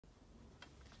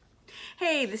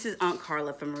Hey, this is Aunt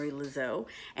Carla from Marie Lazo,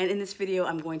 and in this video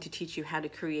I'm going to teach you how to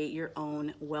create your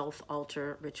own wealth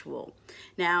altar ritual.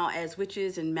 Now, as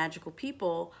witches and magical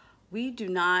people, we do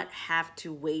not have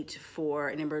to wait for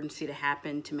an emergency to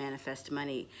happen to manifest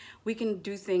money. We can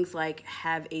do things like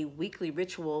have a weekly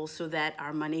ritual so that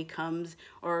our money comes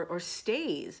or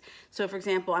stays. So for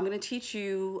example, I'm going to teach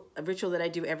you a ritual that I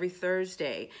do every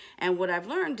Thursday. And what I've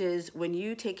learned is when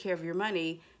you take care of your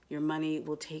money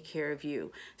will take care of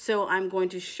you. So I'm going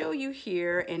to show you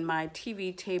here in my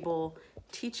TV table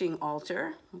teaching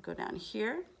altar. I'll go down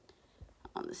here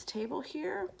on this table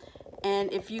here.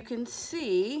 And if you can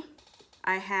see,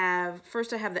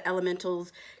 first I have the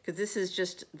elementals, because this is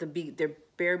just the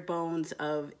bare bones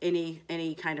of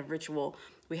any kind of ritual.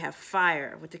 We have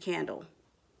fire with the candle.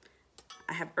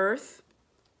 I have earth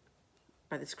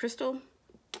by this crystal.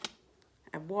 I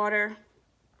have water.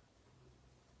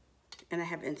 And I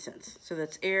have incense. So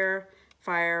that's air,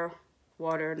 fire,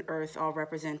 water, and earth all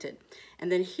represented.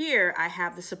 And then here I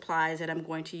have the supplies that I'm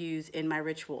going to use in my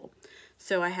ritual.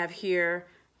 So I have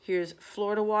here's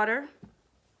Florida water.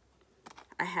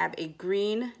 I have a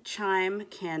green chime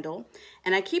candle,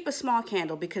 and I keep a small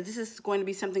candle because this is going to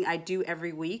be something I do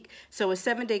every week. So a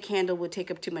 7-day candle would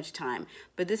take up too much time,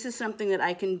 but this is something that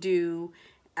I can do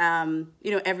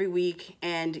every week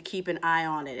and keep an eye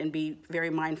on it and be very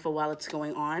mindful while it's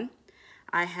going on.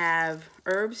 I have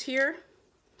herbs here.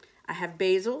 I have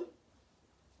basil.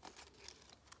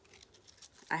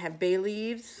 I have bay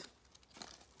leaves.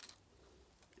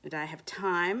 And I have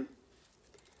thyme.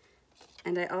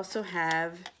 And I also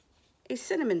have a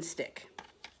cinnamon stick.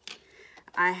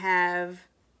 I have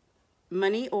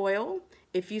money oil.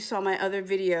 If you saw my other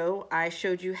video, I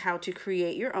showed you how to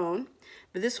create your own.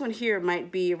 But this one here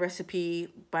might be a recipe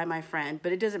by my friend,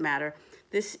 but it doesn't matter.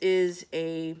 This is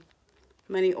a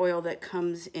money oil that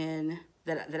comes in,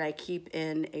 that I keep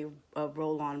in a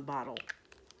roll-on bottle.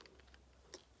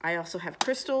 I also have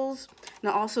crystals.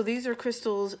 Now also these are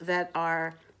crystals that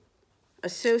are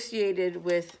associated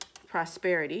with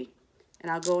prosperity,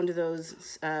 and I'll go into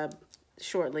those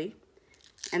shortly.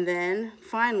 And then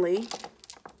finally,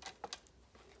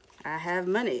 I have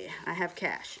money, I have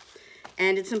cash.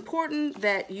 And it's important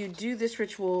that you do this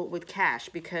ritual with cash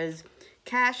because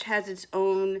cash has its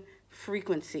own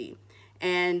frequency.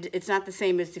 And it's not the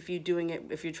same as if you're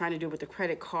trying to do it with a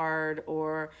credit card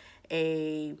or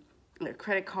a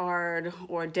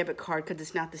debit card, because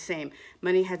it's not the same.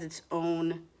 Money has its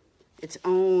own, its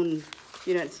own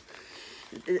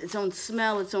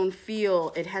smell, its own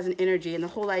feel. It has an energy. And the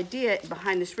whole idea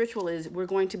behind this ritual is we're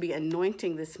going to be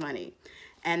anointing this money.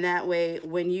 And that way,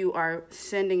 when you are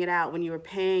sending it out, when you are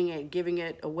paying it, giving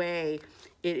it away,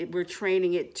 we're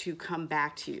training it to come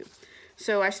back to you.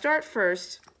 So I start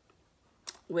first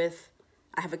I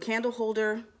have a candle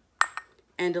holder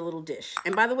and a little dish.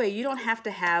 And by the way, you don't have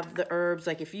to have the herbs.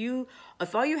 Like if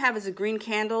all you have is a green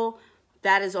candle,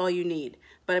 that is all you need.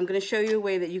 But I'm going to show you a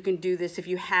way that you can do this if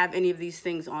you have any of these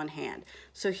things on hand.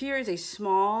 So here is a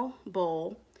small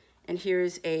bowl, and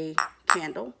here's a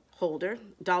candle holder,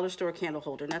 dollar store candle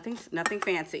holder, nothing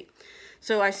fancy.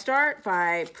 So I start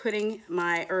by putting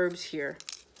my herbs here.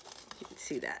 You can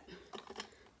see that.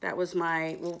 That was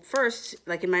first,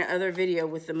 like in my other video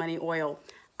with the money oil,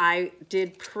 I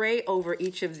did pray over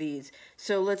each of these.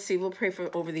 So let's see, we'll pray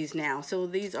over these now. So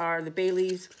these are the bay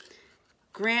leaves.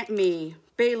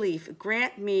 Bay leaf,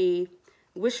 grant me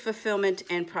wish fulfillment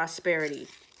and prosperity.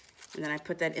 And then I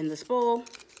put that in this bowl.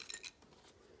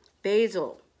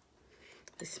 Basil,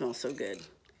 they smell so good.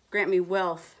 Grant me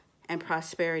wealth and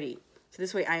prosperity. So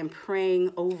this way I am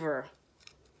praying over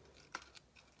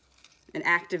and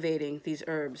activating these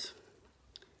herbs.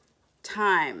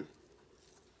 Thyme,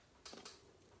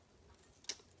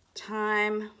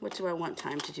 what do I want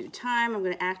thyme to do? Thyme, I'm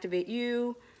going to activate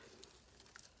you.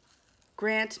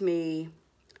 Grant me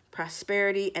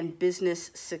prosperity and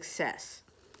business success,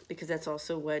 because that's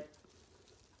also what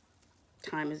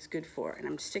thyme is good for. And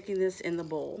I'm sticking this in the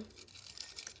bowl.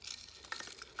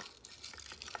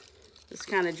 It's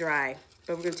kind of dry,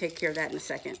 but we're going to take care of that in a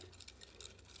second.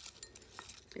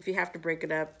 If you have to break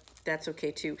it up, that's okay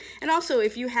too. And also,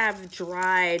 if you have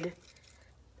dried,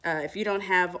 if you don't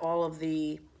have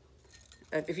the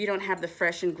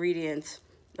fresh ingredients,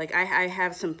 like I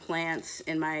have some plants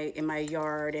in my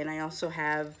yard, and I also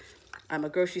have a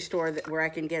grocery store where I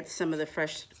can get some of the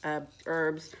fresh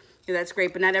herbs. That's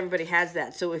great, but not everybody has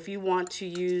that. So if you want to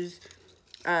use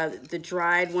the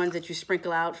dried ones that you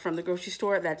sprinkle out from the grocery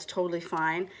store, that's totally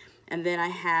fine. And then I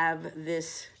have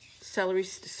this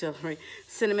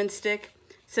cinnamon stick.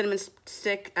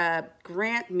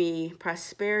 Grant me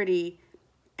prosperity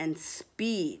and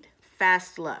speed,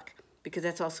 fast luck. because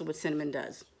that's also what cinnamon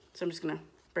does. So I'm just gonna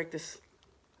break this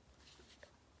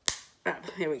up.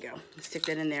 There we go. Stick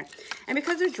that in there. And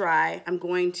because they're dry, I'm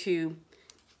going to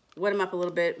wet them up a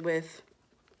little bit with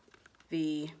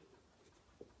the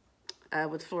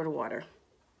with Florida water.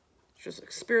 It's just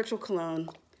a spiritual cologne,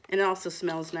 and it also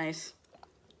smells nice.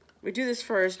 We do this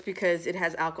first because it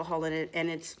has alcohol in it and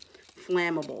it's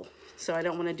flammable. So I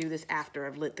don't want to do this after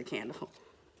I've lit the candle.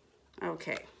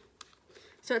 Okay.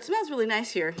 So it smells really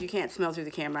nice here. You can't smell through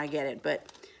the camera, I get it.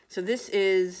 But so this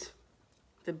is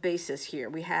the basis here.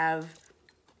 We have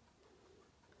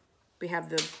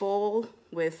the bowl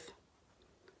with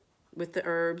the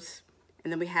herbs,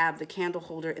 and then we have the candle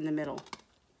holder in the middle.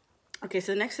 Okay,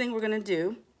 so the next thing we're gonna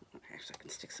do, actually I can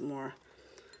stick some more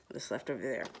of this left over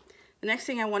there. The next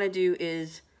thing I wanna do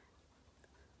is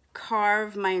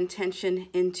carve my intention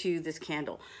into this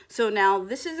candle. So now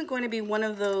this isn't going to be one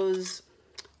of those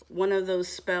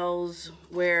spells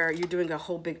where you're doing a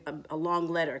whole a long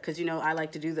letter, because you know I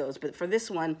like to do those. But for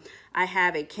this one, I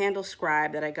have a candle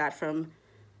scribe that I got from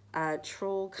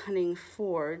Troll Cunning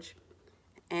Forge,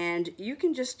 and you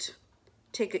can just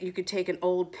take it. You could take an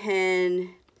old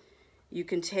pen. You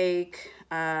can take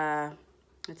let's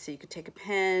see. You could take a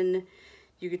pen.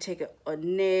 You could take a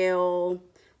nail.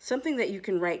 Something that you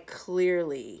can write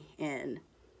clearly in.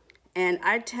 And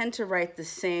I tend to write the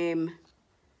same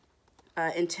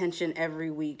intention every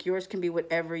week. Yours can be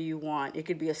whatever you want. It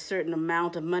could be a certain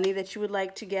amount of money that you would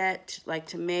like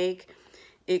to make.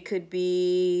 It could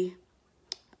be,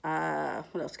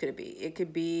 what else could it be? It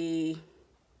could be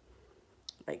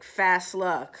like fast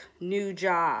luck, new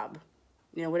job,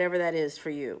 you know, whatever that is for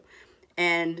you.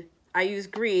 And I use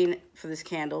green for this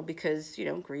candle because, you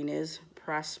know, green is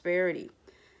prosperity.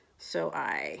 So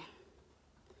I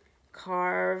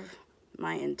carve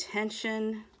my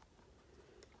intention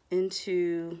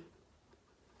into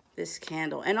this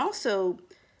candle. And also,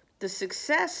 the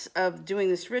success of doing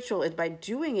this ritual is by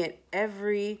doing it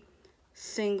every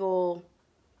single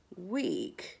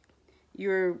week.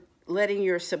 You're letting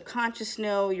your subconscious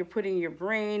know, you're putting your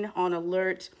brain on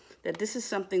alert that this is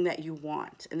something that you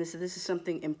want, and this is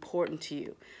something important to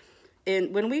you.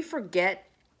 And when we forget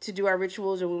to do our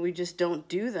rituals, or when we just don't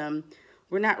do them,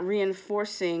 we're not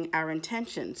reinforcing our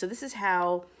intention. So this is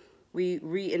how we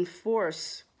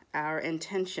reinforce our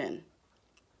intention,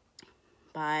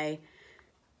 by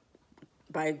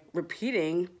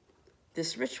repeating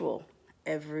this ritual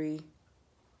every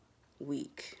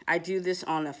week. I do this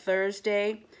on a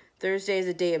Thursday. Thursday is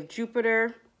a day of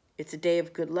Jupiter. It's a day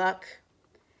of good luck.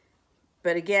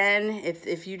 But again,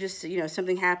 if you just, you know,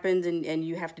 something happens and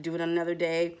you have to do it on another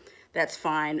day, that's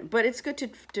fine. But it's good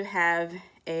to have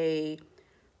a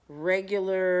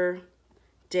regular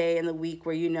day in the week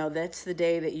where you know that's the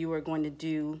day that you are going to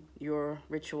do your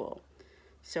ritual.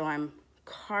 So I'm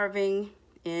carving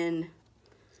in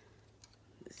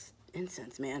this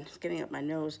incense, man. It's getting up my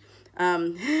nose.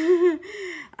 I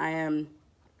am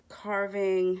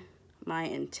carving my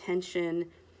intention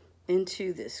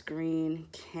into this green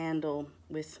candle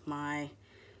with my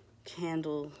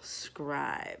candle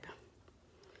scribe.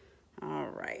 All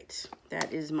right,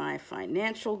 that is my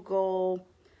financial goal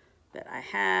that I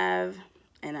have,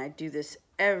 and I do this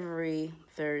every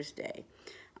Thursday.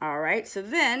 All right, so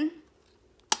then,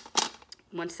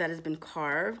 once that has been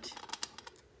carved,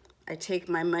 I take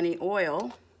my money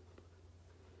oil,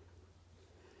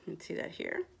 you can see that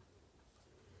here,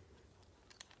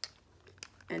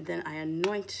 and then I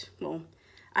anoint, well,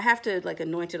 I have to like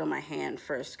anoint it on my hand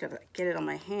first, because I get it on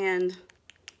my hand,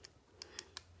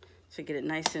 so get it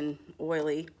nice and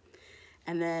oily,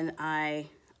 and then I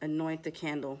anoint the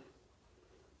candle.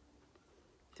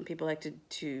 Some people like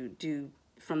to do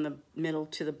from the middle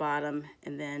to the bottom,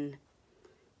 and then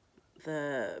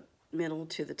the middle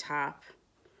to the top.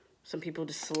 Some people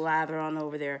just slather on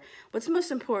over there. What's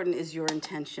most important is your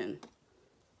intention.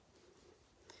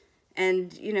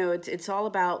 And, you know, it's all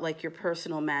about like your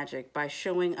personal magic. By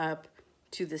showing up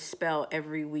to the spell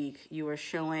every week, you are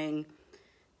showing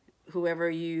whoever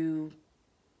you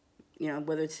know,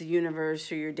 whether it's the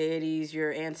universe or your deities,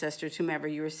 your ancestors, whomever,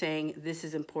 you are saying, this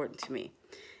is important to me.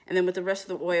 And then with the rest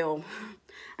of the oil,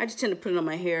 I just tend to put it on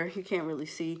my hair. You can't really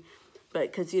see,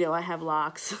 but because, you know, I have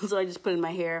locks, so I just put it in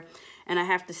my hair. And I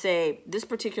have to say, this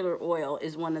particular oil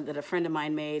is one that a friend of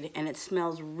mine made, and it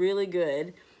smells really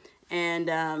good.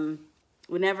 And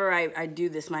whenever I do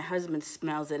this, my husband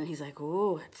smells it, and he's like,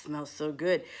 "Oh, it smells so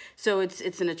good." So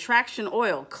it's an attraction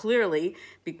oil, clearly,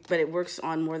 but it works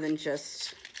on more than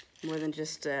just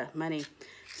money.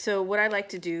 So what I like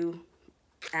to do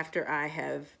after I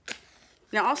have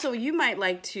Now also you might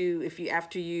like to, if you,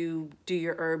 after you do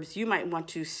your herbs, you might want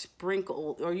to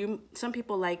sprinkle, or some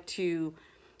people like to,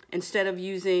 instead of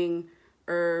using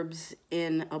herbs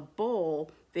in a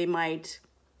bowl, they might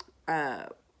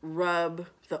rub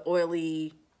the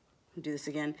oily, do this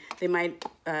again, they might,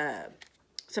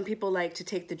 some people like to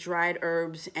take the dried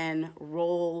herbs and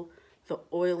roll the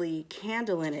oily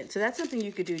candle in it. So that's something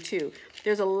you could do too.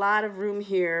 There's a lot of room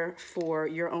here for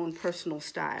your own personal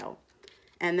style.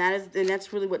 And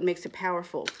that's really what makes it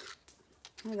powerful.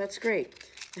 Oh, that's great.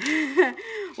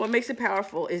 What makes it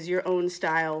powerful is your own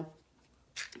style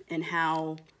and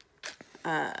how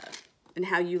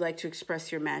you like to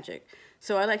express your magic.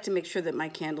 So I like to make sure that my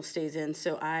candle stays in.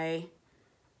 So I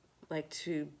like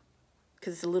to,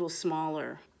 because it's a little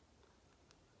smaller.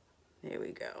 There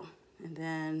we go. And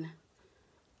then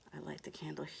I light the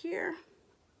candle here.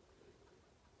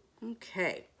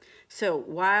 Okay, so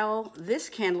while this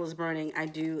candle is burning, I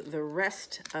do the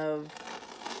rest of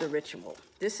the ritual.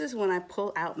 This is when I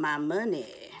pull out my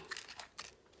money.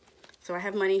 So I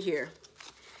have money here.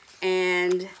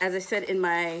 And as I said in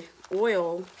my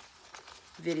oil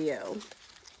video,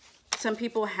 some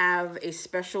people have a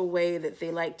special way that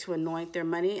they like to anoint their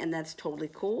money, and that's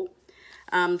totally cool.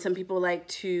 Some people like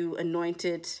to anoint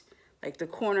it like the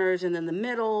corners and then the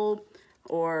middle,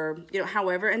 or, you know,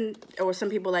 however, or some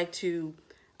people like to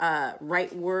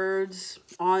write words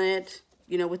on it,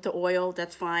 you know, with the oil.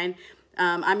 That's fine.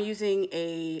 Since I'm using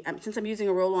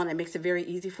a roll-on, it makes it very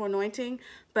easy for anointing,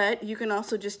 but you can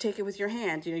also just take it with your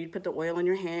hand. You know, you put the oil in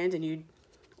your hand and you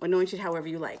anoint it however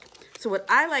you like. So what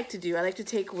I like to do, I like to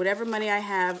take whatever money I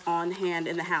have on hand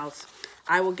in the house.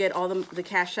 I will get all the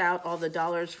cash out, all the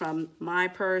dollars from my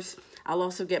purse. I'll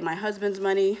also get my husband's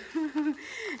money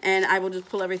and I will just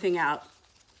pull everything out.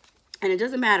 And it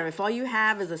doesn't matter if all you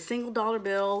have is a single dollar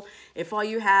bill, if all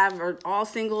you have are all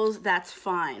singles, that's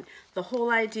fine. The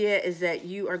whole idea is that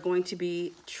you are going to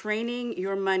be training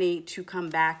your money to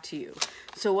come back to you.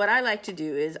 So what I like to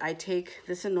do is I take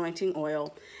this anointing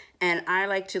oil and I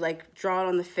like to draw it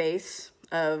on the face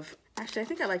of, actually I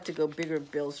think I like to go bigger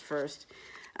bills first.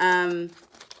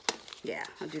 Yeah,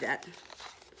 I'll do that.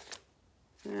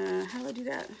 How do I do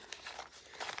that?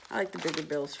 I like the bigger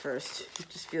bills first. It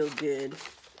just feels good.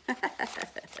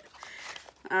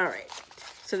 All right,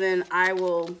 so then I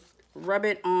will rub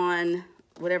it on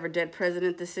whatever dead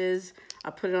president this is.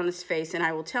 I'll put it on his face and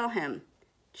I will tell him,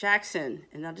 Jackson,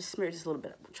 and I'll just smear it just a little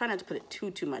bit. Try not to put it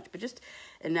too much, but just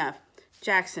enough.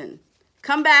 Jackson,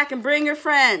 come back and bring your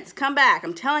friends. Come back.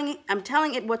 I'm telling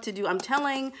it what to do. I'm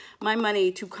telling my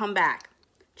money to come back.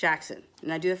 Jackson,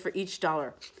 and I do that for each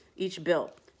dollar, each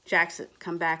bill. Jackson,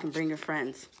 come back and bring your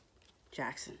friends.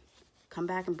 Jackson, come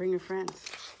back and bring your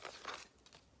friends.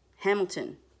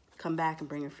 Hamilton, come back and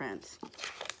bring your friends.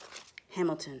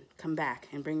 Hamilton, come back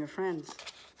and bring your friends.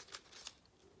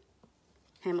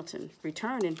 Hamilton,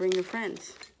 return and bring your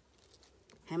friends.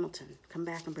 Hamilton, come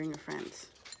back and bring your friends.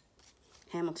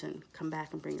 Hamilton, come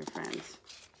back and bring your friends.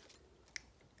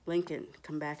 Lincoln,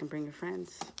 come back and bring your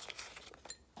friends.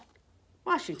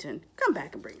 Washington, come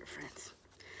back and bring your friends.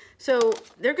 So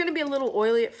they're going to be a little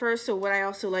oily at first. So what I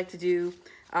also like to do,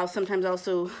 I'll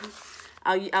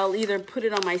either put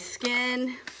it on my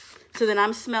skin so that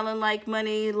I'm smelling like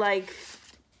money, like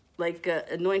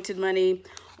anointed money,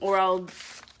 or I'll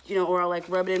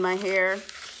rub it in my hair.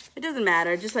 It doesn't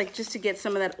matter, just to get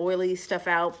some of that oily stuff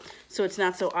out, so it's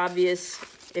not so obvious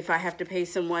if I have to pay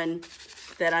someone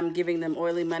that I'm giving them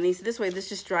oily money. So this way, this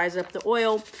just dries up the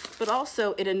oil, but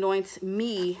also it anoints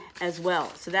me as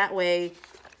well. So that way,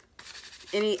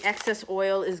 any excess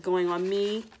oil is going on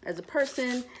me as a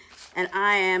person, and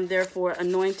I am therefore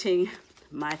anointing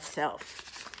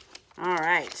myself. All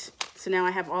right, so now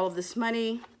I have all of this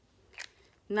money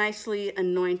nicely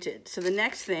anointed. So the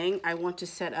next thing, I want to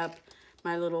set up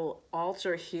my little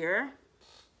altar here.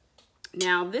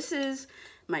 Now this is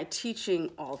my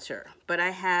teaching altar, but I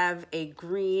have a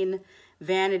green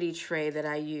vanity tray that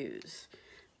I use.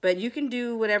 But you can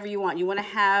do whatever you want. You want to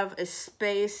have a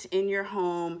space in your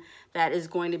home that is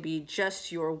going to be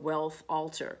just your wealth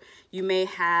altar. You may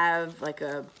have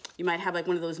you might have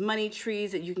one of those money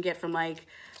trees that you can get from the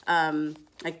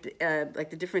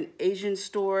different Asian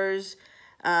stores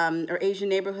or Asian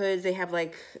neighborhoods. They have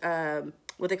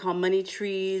what they call money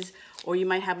trees, or you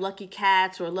might have lucky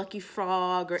cats or lucky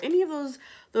frog or any of those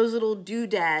little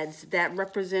doodads that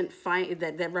represent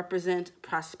that represent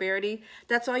prosperity.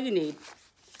 That's all you need.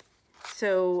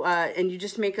 So and you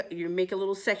just make a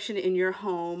little section in your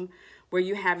home where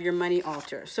you have your money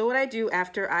altar. So what I do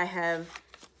after I have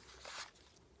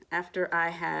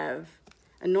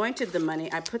anointed the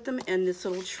money, I put them in this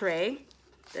little tray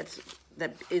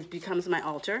that becomes my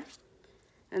altar.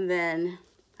 And then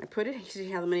I put it, you see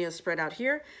how the money is spread out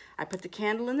here. I put the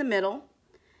candle in the middle,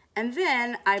 and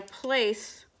then I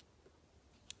place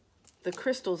the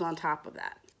crystals on top of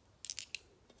that.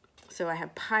 So I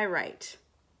have pyrite,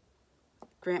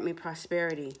 grant me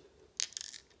prosperity.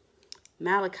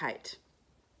 Malachite,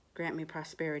 grant me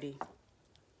prosperity.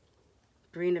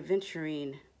 Green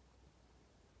aventurine,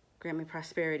 grant me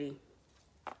prosperity.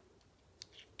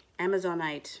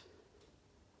 Amazonite,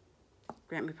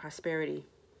 grant me prosperity.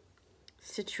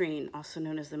 Citrine, also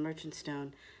known as the merchant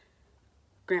stone,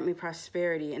 grant me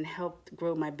prosperity and help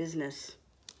grow my business.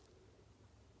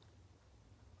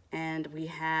 And we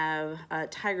have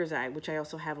tiger's eye, which I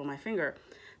also have on my finger,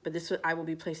 but this I will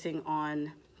be placing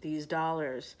on these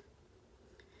dollars.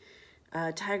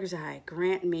 Tiger's eye,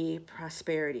 grant me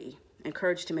prosperity and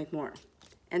courage to make more.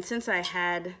 And since I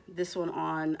had this one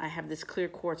on, I have this clear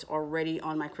quartz already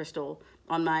on my crystal,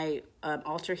 on my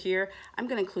altar here. I'm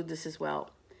going to include this as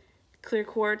well. Clear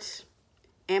quartz,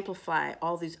 amplify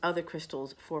all these other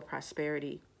crystals for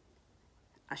prosperity.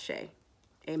 Ashe.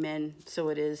 Amen. So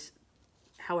it is,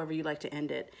 however you like to end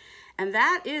it. And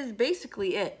that is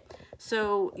basically it.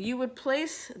 So you would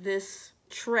place this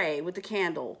tray with the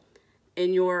candle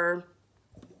in your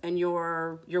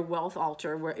wealth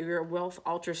altar, where your wealth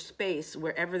altar space,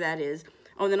 wherever that is.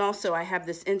 Oh, and then also I have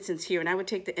this incense here, and I would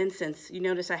take the incense. You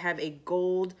notice I have a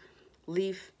gold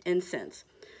leaf incense.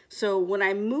 So when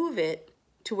I move it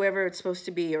to wherever it's supposed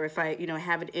to be, or if I,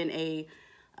 have it in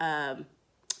an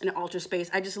altar space,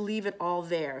 I just leave it all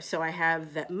there. So I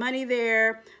have that money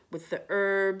there with the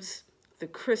herbs, the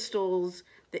crystals,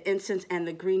 the incense, and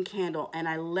the green candle, and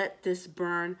I let this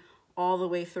burn all the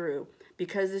way through.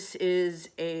 Because this is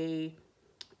a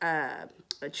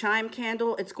chime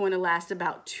candle, it's going to last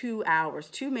about 2 hours,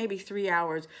 2 maybe 3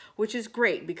 hours, which is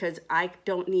great because I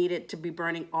don't need it to be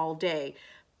burning all day.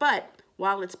 But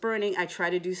while it's burning, I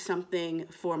try to do something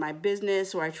for my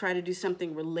business, or I try to do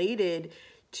something related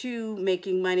to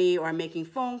making money, or I'm making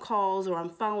phone calls, or I'm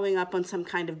following up on some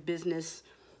kind of business,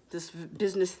 this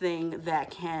business thing that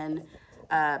can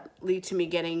lead to me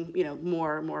getting,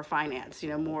 more finance,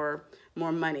 more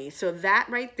money. So that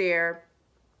right there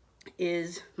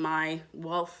is my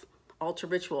wealth altar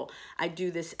ritual. I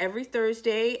do this every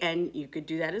Thursday, and you could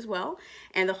do that as well.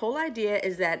 And the whole idea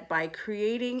is that by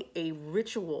creating a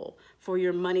ritual for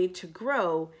your money to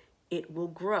grow, it will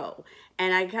grow.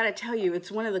 And I gotta tell you,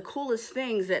 it's one of the coolest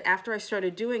things that after I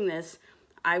started doing this,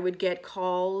 I would get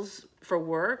calls for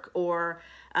work, or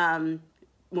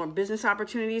more business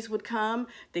opportunities would come.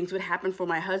 Things would happen for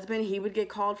my husband. He would get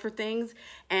called for things.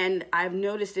 And I've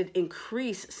noticed it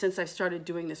increase since I started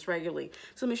doing this regularly.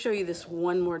 So let me show you this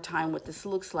one more time, what this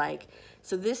looks like.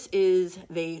 So this is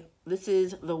the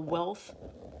wealth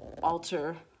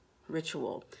altar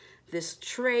ritual. This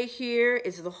tray here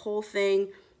is the whole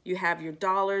thing. You have your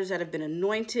dollars that have been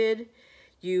anointed.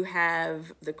 You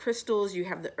have the crystals, you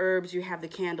have the herbs, you have the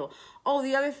candle. Oh,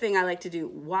 the other thing I like to do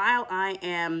while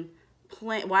I'm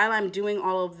doing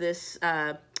all of this,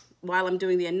 while I'm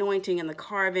doing the anointing and the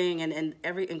carving and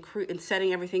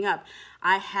setting everything up,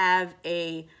 I have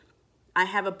a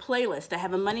playlist. I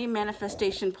have a money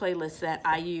manifestation playlist that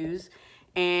I use,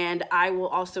 and I will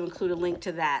also include a link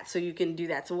to that so you can do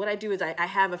that. So what I do is I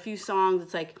have a few songs.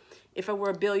 It's like If I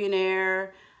Were a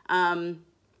Billionaire, Who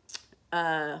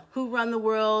Run the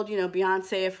World,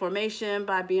 Beyonce, Formation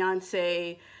by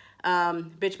Beyonce,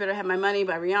 Bitch Better Have My Money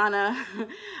by Rihanna,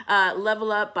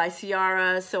 Level Up by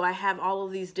Ciara. So I have all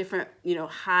of these different,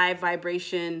 high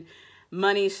vibration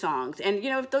money songs. And,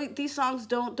 if these songs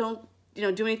don't do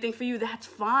anything for you, that's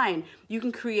fine. You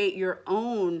can create your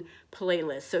own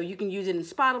playlist. So you can use it in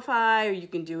Spotify, or you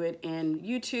can do it in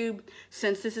YouTube.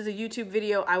 Since this is a YouTube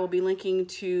video, I will be linking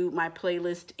to my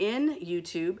playlist in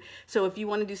YouTube. So if you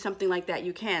want to do something like that,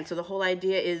 you can. So the whole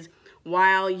idea is,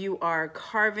 while you are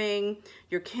carving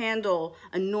your candle,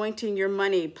 anointing your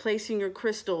money, placing your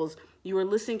crystals, you are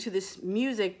listening to this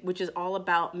music, which is all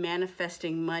about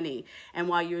manifesting money. And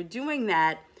while you're doing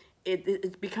that,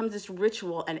 it becomes this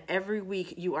ritual, and every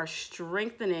week you are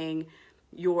strengthening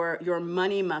your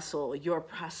money muscle, your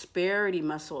prosperity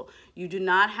muscle. You do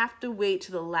not have to wait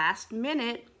to the last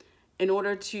minute in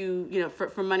order to,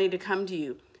 for money to come to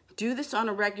you. Do this on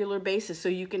a regular basis so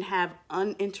you can have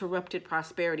uninterrupted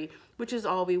prosperity, which is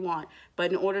all we want.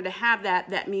 But in order to have that,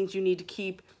 that means you need to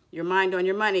keep your mind on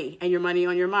your money and your money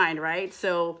on your mind, right?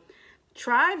 So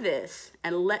try this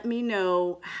and let me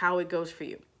know how it goes for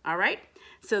you, all right?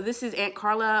 So this is Aunt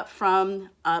Carla from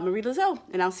Marie Lazo,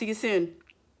 and I'll see you soon.